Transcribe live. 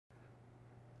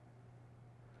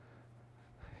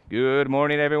Good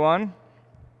morning, everyone.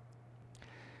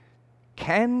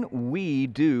 Can we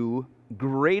do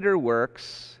greater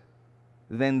works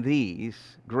than these,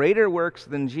 greater works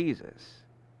than Jesus?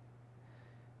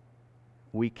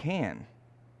 We can,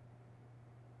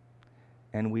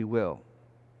 and we will.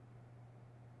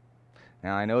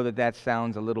 Now, I know that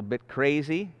sounds a little bit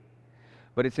crazy,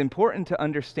 but it's important to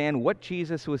understand what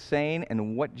Jesus was saying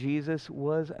and what Jesus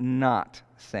was not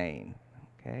saying.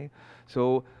 Okay?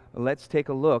 So let's take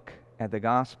a look at the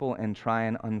gospel and try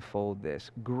and unfold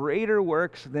this. Greater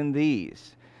works than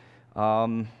these.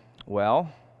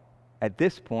 Well, at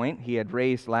this point, he had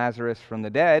raised Lazarus from the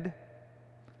dead.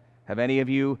 Have any of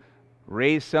you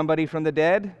raised somebody from the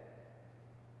dead?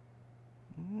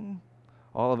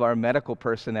 All of our medical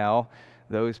personnel,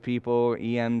 those people,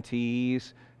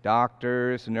 EMTs,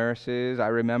 doctors, nurses. I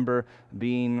remember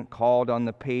being called on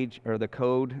the page or the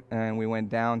code, and we went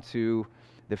down to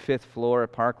the 5th floor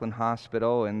at Parkland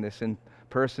Hospital, and this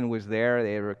person was there.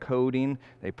 They were coding.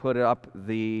 They put up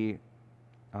the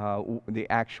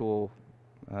actual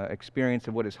experience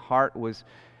of what his heart was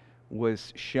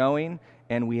showing,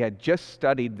 and we had just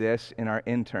studied this in our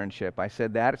internship. I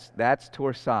said, that's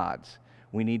torsades.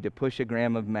 We need to push a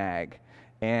gram of mag.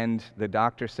 And the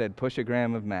doctor said, push a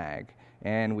gram of mag.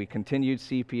 And we continued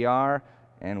CPR,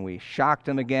 and we shocked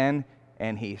him again,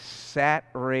 and he sat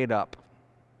right up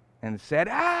and said,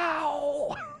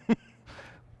 ow!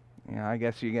 I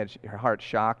guess you get your heart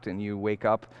shocked and you wake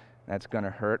up, that's going to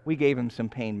hurt. We gave him some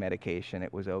pain medication.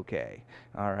 It was okay.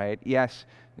 All right. Yes,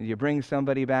 you bring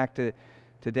somebody back to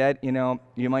dead,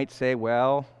 you might say,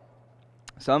 well,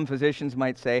 some physicians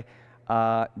might say,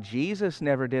 Jesus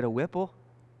never did a Whipple.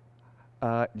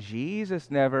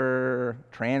 Jesus never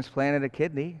transplanted a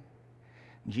kidney.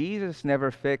 Jesus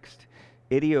never fixed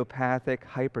idiopathic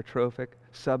hypertrophic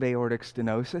subaortic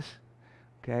stenosis.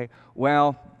 Okay,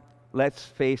 well, let's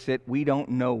face it, we don't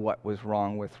know what was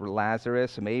wrong with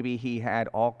Lazarus. Maybe he had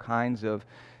all kinds of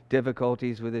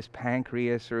difficulties with his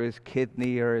pancreas or his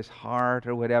kidney or his heart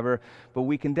or whatever, but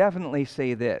we can definitely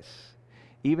say this.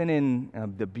 Even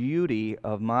in the beauty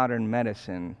of modern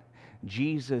medicine,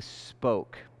 Jesus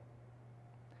spoke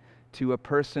to a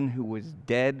person who was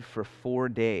dead for 4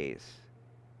 days,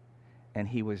 and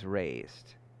he was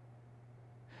raised.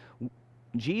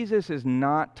 Jesus is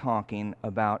not talking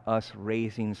about us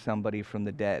raising somebody from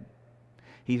the dead.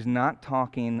 He's not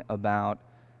talking about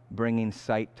bringing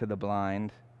sight to the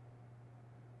blind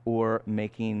or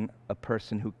making a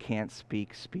person who can't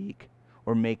speak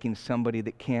or making somebody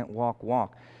that can't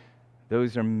walk.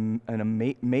 Those are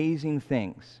amazing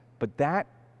things. But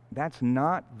that's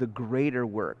not the greater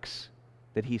works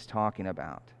that he's talking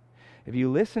about. If you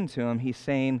listen to him, he's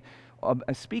saying,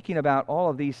 speaking about all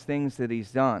of these things that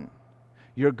he's done,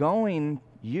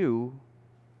 you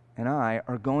and I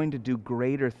are going to do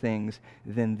greater things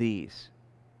than these.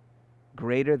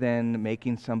 Greater than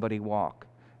making somebody walk,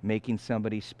 making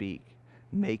somebody speak,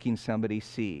 making somebody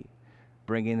see,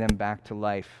 bringing them back to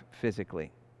life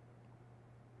physically.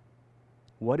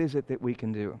 What is it that we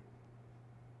can do?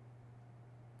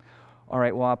 All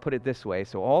right, well, I'll put it this way.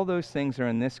 So all those things are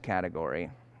in this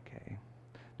category. Okay.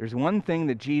 There's one thing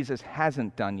that Jesus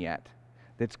hasn't done yet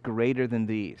that's greater than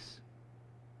these.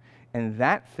 And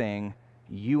that thing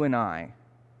you and I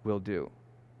will do.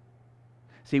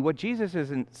 See, what Jesus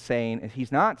isn't saying is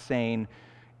he's not saying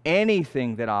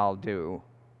anything that I'll do,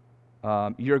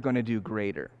 you're going to do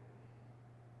greater.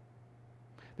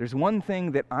 There's one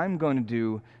thing that I'm going to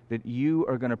do that you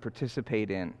are going to participate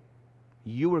in.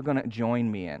 You are going to join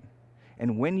me in.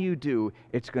 And when you do,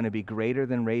 it's going to be greater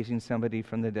than raising somebody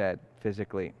from the dead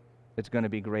physically. It's going to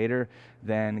be greater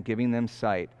than giving them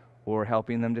sight or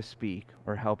helping them to speak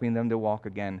or helping them to walk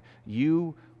again.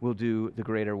 You will do the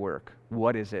greater work.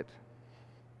 What is it?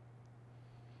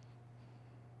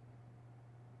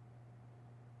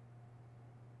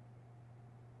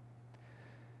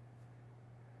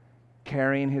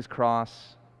 Carrying his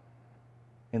cross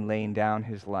and laying down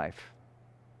his life.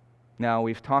 Now,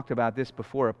 we've talked about this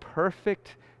before. A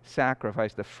perfect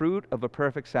sacrifice, the fruit of a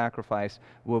perfect sacrifice,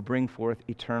 will bring forth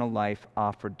eternal life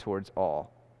offered towards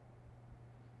all.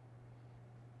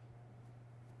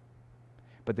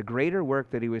 But the greater work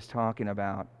that he was talking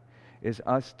about is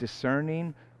us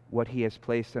discerning what he has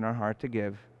placed in our heart to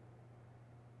give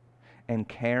and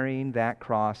carrying that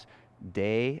cross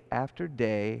day after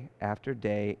day after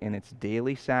day in its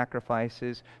daily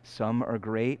sacrifices. Some are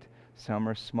great, some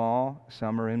are small,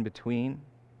 some are in between.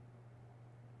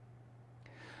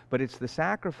 But it's the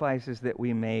sacrifices that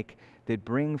we make that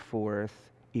bring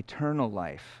forth eternal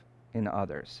life in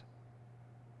others.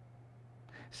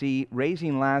 See,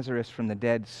 raising Lazarus from the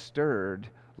dead stirred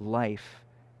life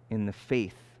in the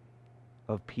faith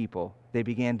of people. They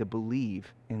began to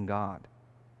believe in God.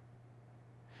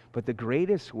 But the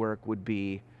greatest work would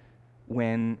be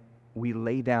when we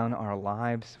lay down our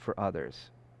lives for others.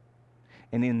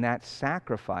 And in that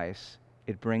sacrifice,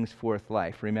 it brings forth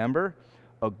life. Remember,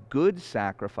 a good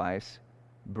sacrifice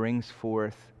brings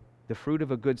forth, the fruit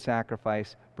of a good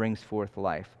sacrifice brings forth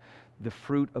life. The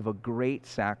fruit of a great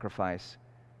sacrifice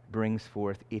brings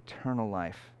forth eternal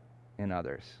life in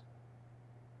others.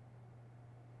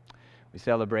 We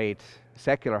celebrate a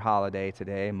secular holiday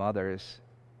today, Mothers.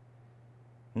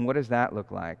 And what does that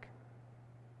look like?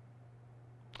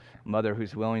 A mother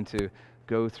who's willing to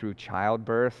go through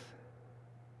childbirth,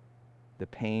 the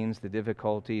pains, the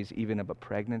difficulties, even of a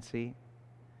pregnancy,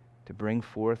 to bring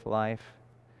forth life,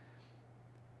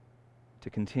 to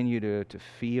continue to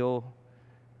feel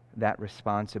that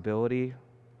responsibility,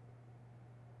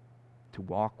 to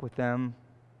walk with them,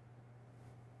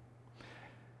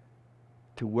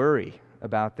 to worry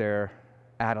about their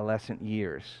adolescent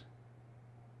years,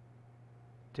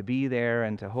 to be there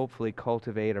and to hopefully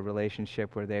cultivate a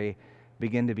relationship where they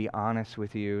begin to be honest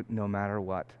with you no matter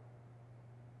what.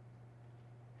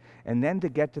 And then to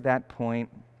get to that point,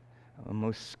 a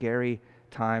most scary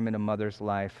time in a mother's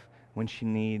life, when she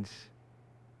needs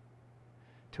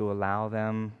to allow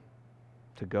them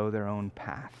to go their own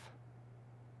path.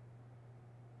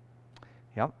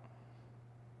 Yep.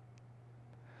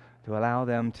 To allow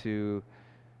them to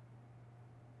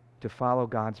follow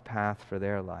God's path for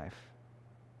their life.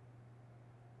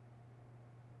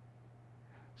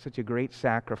 Such a great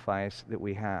sacrifice that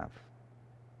we have.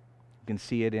 You can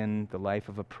see it in the life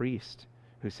of a priest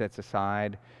who sets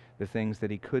aside the things that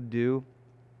he could do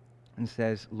and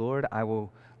says, Lord, I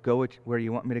will go where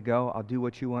you want me to go. I'll do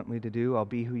what you want me to do. I'll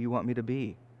be who you want me to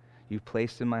be. You've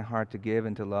placed in my heart to give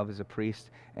and to love as a priest,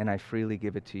 and I freely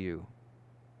give it to you.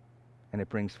 And it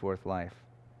brings forth life.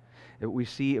 We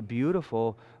see a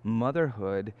beautiful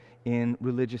motherhood in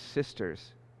religious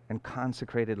sisters and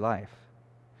consecrated life.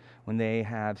 When they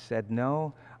have said,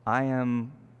 no, I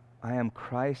am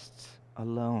Christ's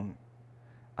alone.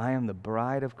 I am the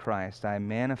bride of Christ. I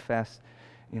manifest,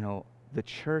 the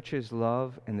church's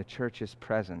love and the church's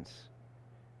presence.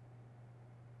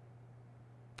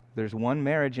 There's one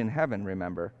marriage in heaven,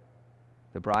 remember.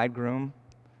 The bridegroom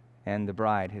and the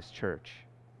bride, his church.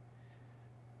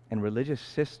 And religious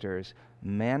sisters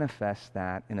manifest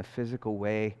that in a physical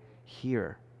way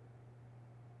here.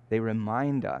 They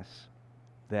remind us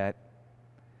that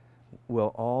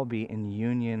we'll all be in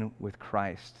union with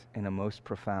Christ in a most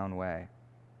profound way.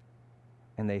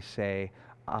 And they say,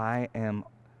 I am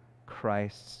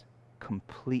Christ's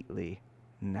completely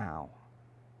now.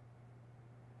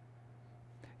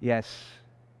 Yes,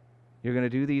 you're going to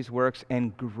do these works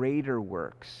and greater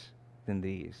works than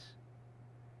these.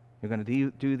 You're going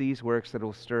to do these works that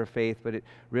will stir faith, but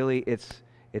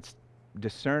it's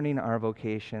discerning our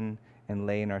vocation and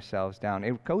laying ourselves down.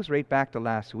 It goes right back to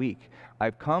last week.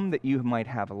 I've come that you might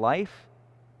have life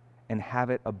and have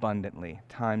it abundantly,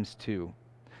 times 2.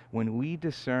 When we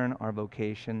discern our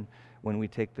vocation, when we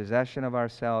take possession of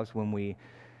ourselves, when we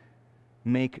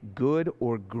make good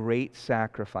or great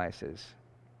sacrifices,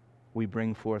 we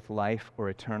bring forth life or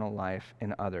eternal life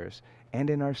in others and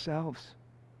in ourselves.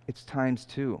 It's times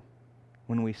 2.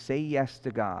 When we say yes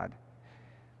to God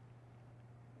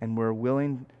and we're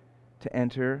willing to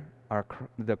enter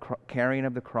the carrying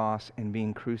of the cross and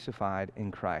being crucified in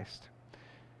Christ,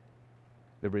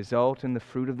 the result and the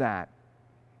fruit of that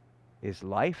is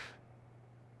life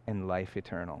and life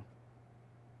eternal.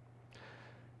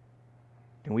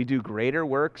 Can we do greater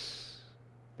works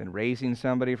than raising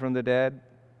somebody from the dead,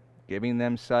 giving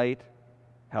them sight,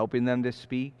 helping them to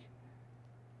speak,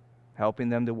 helping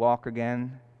them to walk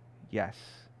again? Yes.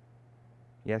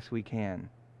 Yes, we can.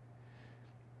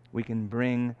 We can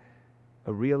bring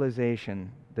a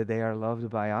realization that they are loved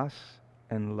by us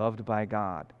and loved by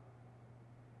God.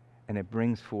 And it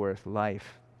brings forth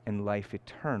life and life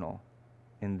eternal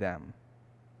in them.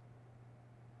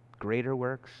 Greater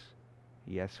works?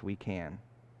 Yes, we can.